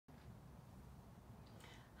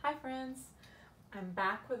Hi friends, I'm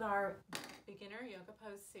back with our beginner yoga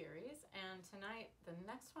pose series, and tonight the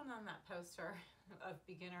next one on that poster of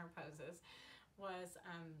beginner poses was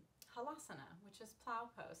halasana, which is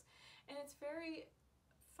plow pose. And it's very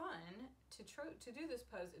fun to do this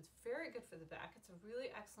pose. It's very good for the back. It's a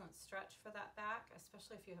really excellent stretch for that back,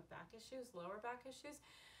 especially if you have back issues, lower back issues.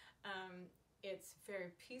 It's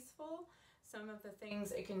very peaceful. Some of the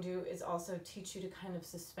things it can do is also teach you to kind of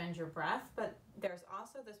suspend your breath, but there's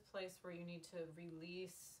also this place where you need to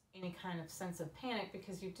release any kind of sense of panic,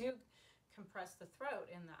 because you do compress the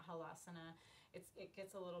throat in that halasana. It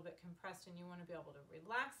gets a little bit compressed, and you want to be able to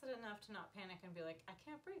relax it enough to not panic and be like, I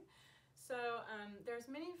can't breathe. So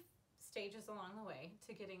there's many stages along the way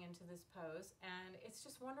to getting into this pose, and it's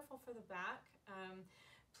just wonderful for the back.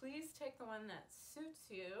 Please take the one that suits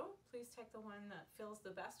you. Please take the one that feels the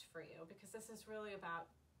best for you, because this is really about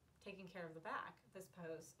taking care of the back, this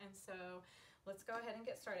pose. And so let's go ahead and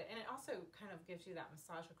get started. And it also kind of gives you that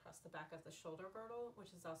massage across the back of the shoulder girdle,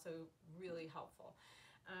 which is also really helpful.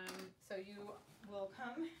 So you will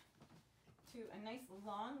come to a nice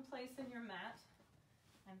long place in your mat.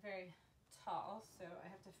 I'm very tall, so I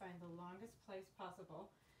have to find the longest place possible.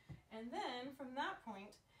 And then from that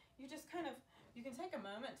point, you just you can take a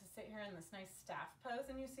moment to sit here in this nice staff pose,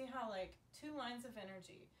 and you see how like two lines of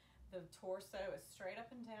energy. The torso is straight up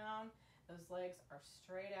and down, those legs are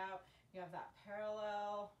straight out. You have that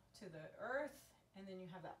parallel to the earth, and then you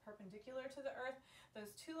have that perpendicular to the earth.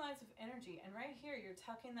 Those two lines of energy, and right here you're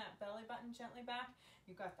tucking that belly button gently back.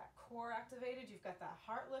 You've got that core activated, you've got that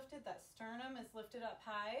heart lifted, that sternum is lifted up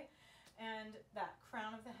high, and that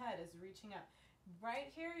crown of the head is reaching up. Right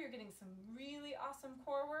here, you're getting some really awesome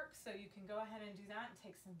core work, so you can go ahead and do that and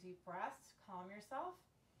take some deep breaths, calm yourself.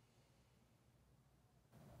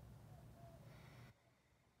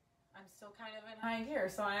 I'm still kind of in high gear,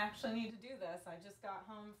 so I actually need to do this. I just got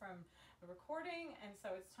home from the recording, and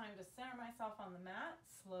so it's time to center myself on the mat,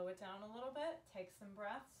 slow it down a little bit, take some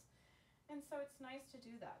breaths. And so it's nice to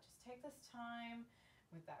do that. Just take this time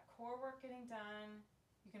with that core work getting done.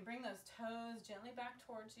 You can bring those toes gently back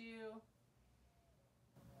towards you.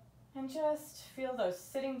 And just feel those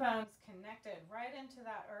sitting bones connected right into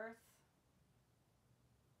that earth.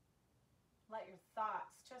 Let your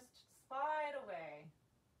thoughts just slide away.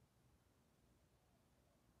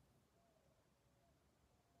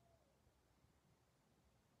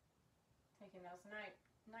 Taking those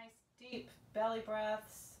nice deep belly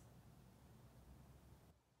breaths.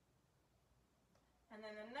 And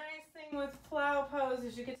then the nice thing with plow pose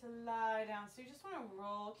is you get to lie down. So you just want to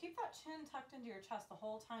roll. Keep that chin tucked into your chest the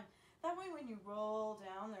whole time. That way when you roll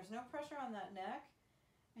down, there's no pressure on that neck.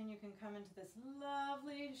 And you can come into this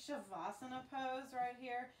lovely Shavasana pose right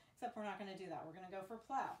here. Except we're not going to do that. We're going to go for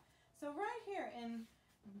plow. So right here in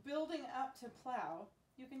building up to plow,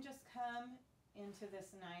 you can just come into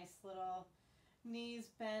this nice little knees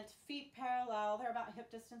bent, feet parallel. They're about hip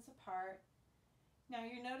distance apart. Now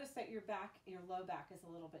you notice that your low back is a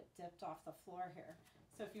little bit dipped off the floor here.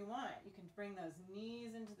 So if you want, you can bring those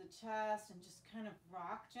knees into the chest and just kind of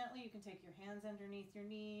rock gently. You can take your hands underneath your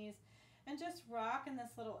knees and just rock in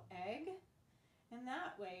this little egg. And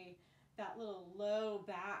that way, that little low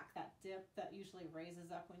back, that dip that usually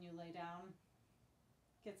raises up when you lay down,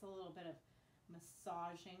 gets a little bit of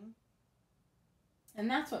massaging. And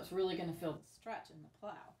that's what's really going to feel the stretch in the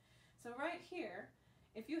plow. So right here,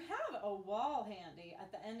 if you have a wall handy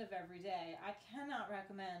at the end of every day, I cannot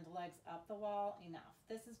recommend legs up the wall enough.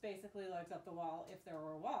 This is basically legs up the wall if there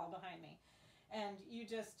were a wall behind me. And you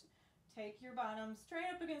just take your bottom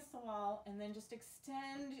straight up against the wall, and then just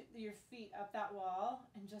extend your feet up that wall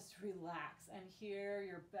and just relax. And here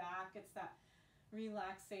your back gets that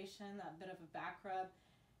relaxation, that bit of a back rub.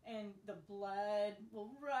 And the blood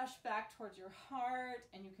will rush back towards your heart,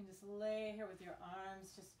 and you can just lay here with your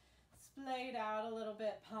arms just splayed out a little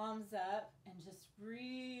bit, palms up, and just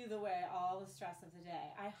breathe away all the stress of the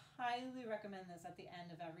day. I highly recommend this at the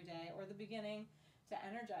end of every day or the beginning to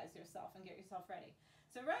energize yourself and get yourself ready.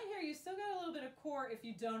 So right here, you still got a little bit of core if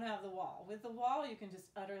you don't have the wall. With the wall, you can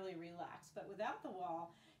just utterly relax. But without the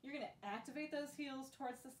wall, you're going to activate those heels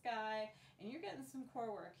towards the sky, and you're getting some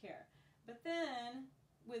core work here. But then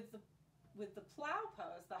with the plow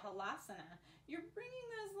pose, the halasana, you're bringing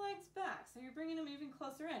those legs back. So you're bringing them even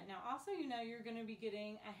closer in. Now also, you know, you're going to be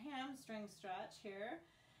getting a hamstring stretch here.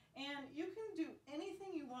 And you can do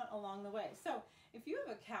anything you want along the way. So if you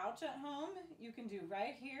have a couch at home, you can do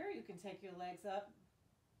right here. You can take your legs up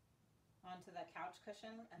onto that couch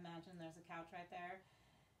cushion. Imagine there's a couch right there.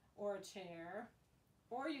 Or a chair.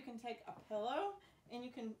 Or you can take a pillow, and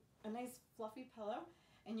a nice fluffy pillow,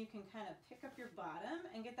 and you can kind of pick up your bottom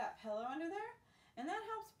and get that pillow under there, And that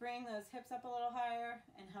helps bring those hips up a little higher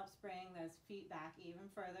and helps bring those feet back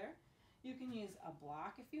even further. You can use a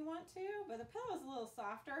block if you want to, but the pillow is a little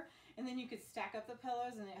softer, and then you could stack up the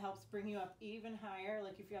pillows and it helps bring you up even higher,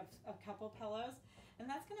 like if you have a couple pillows, and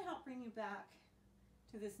that's going to help bring you back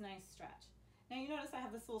to this nice stretch. Now you notice I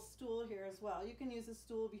have this little stool here as well. You can use a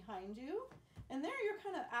stool behind you, and there you're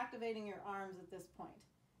kind of activating your arms at this point.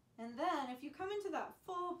 And then if you come into that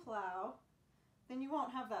full plow, then you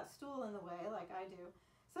won't have that stool in the way like I do.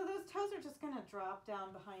 So those toes are just going to drop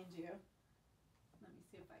down behind you. Let me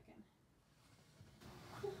see if I can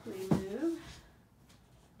quickly move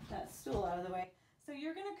that stool out of the way. So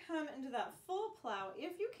you're going to come into that full plow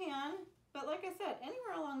if you can, but like I said,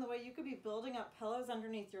 anywhere along the way you could be building up pillows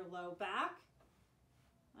underneath your low back,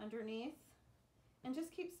 underneath, and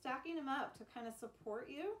just keep stacking them up to kind of support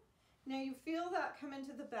you. Now you feel that come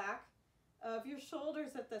into the back of your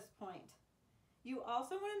shoulders at this point. You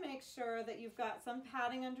also want to make sure that you've got some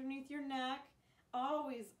padding underneath your neck.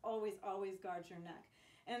 Always, always, always guard your neck.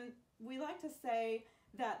 And we like to say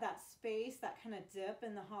that that space, that kind of dip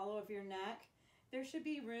in the hollow of your neck, there should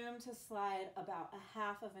be room to slide about a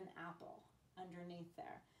half of an apple underneath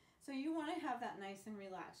there. So you want to have that nice and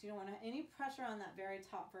relaxed. You don't want any pressure on that very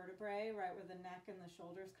top vertebrae, right where the neck and the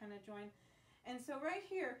shoulders kind of join. And so right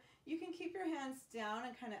here, you can keep your hands down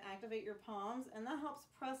and kind of activate your palms, and that helps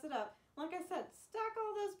press it up. Like I said, stack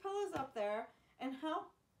all those pillows up there and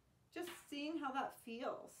help just seeing how that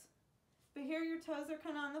feels. But here your toes are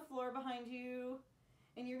kind of on the floor behind you,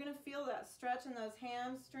 and you're going to feel that stretch in those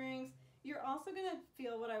hamstrings. You're also going to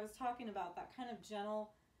feel what I was talking about, that kind of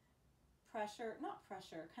gentle pressure, not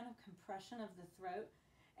pressure, kind of compression of the throat.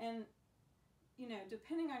 And, you know,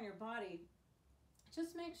 depending on your body,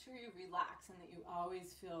 just make sure you relax and that you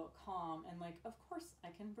always feel calm and like, of course I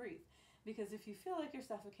can breathe. Because if you feel like you're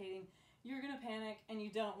suffocating, you're going to panic, and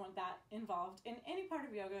you don't want that involved in any part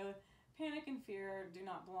of yoga. Panic and fear do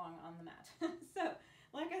not belong on the mat. So,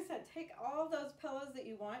 like I said, take all those pillows that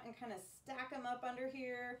you want and kind of stack them up under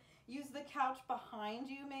here. Use the couch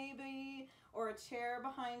behind you maybe, or a chair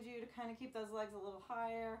behind you to kind of keep those legs a little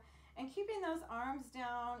higher. And keeping those arms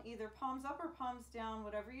down, either palms up or palms down,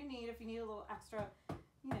 whatever you need. If you need a little extra,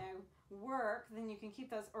 you know, work, then you can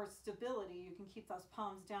keep those, or stability, you can keep those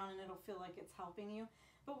palms down and it'll feel like it's helping you.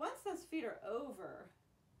 But once those feet are over,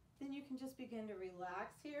 then you can just begin to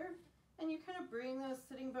relax here, and you kind of bring those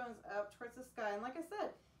sitting bones up towards the sky. And like I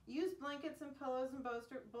said, use blankets and pillows and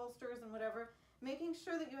bolsters and whatever, making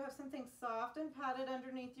sure that you have something soft and padded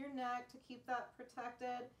underneath your neck to keep that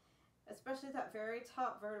protected, especially that very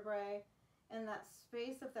top vertebrae and that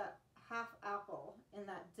space of that half apple in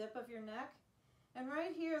that dip of your neck. And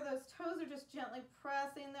right here, those toes are just gently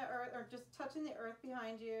pressing the earth, or just touching the earth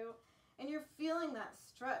behind you. And you're feeling that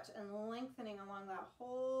stretch and lengthening along that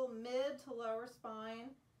whole mid to lower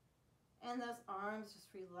spine. And those arms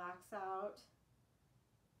just relax out.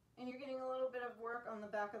 And you're getting a little bit of work on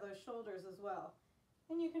the back of those shoulders as well.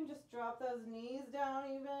 And you can just drop those knees down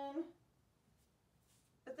even.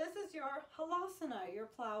 But this is your halasana, your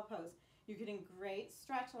plow pose. You're getting great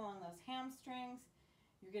stretch along those hamstrings.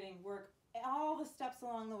 You're getting work all the steps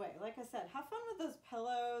along the way. Like I said, have fun with those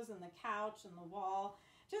pillows and the couch and the wall.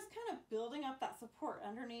 Just kind of building up that support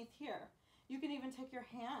underneath here. You can even take your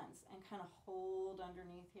hands and kind of hold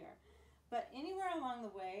underneath here. But anywhere along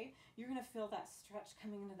the way, you're going to feel that stretch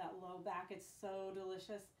coming into that low back. It's so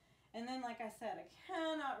delicious. And then, like I said, I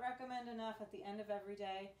cannot recommend enough at the end of every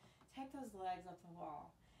day, take those legs up the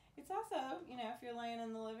wall. It's also, you know, if you're laying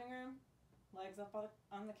in the living room, legs up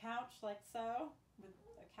on the couch like so, with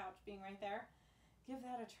the couch being right there, give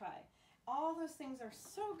that a try. All those things are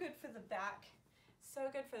so good for the back, so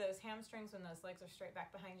good for those hamstrings when those legs are straight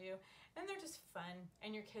back behind you, and they're just fun,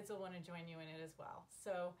 and your kids will want to join you in it as well.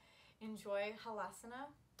 So enjoy halasana,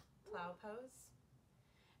 plow pose,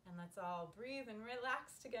 and let's all breathe and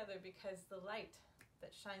relax together, because the light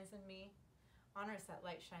that shines in me honors that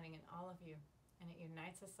light shining in all of you, and it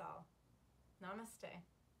unites us all. Namaste.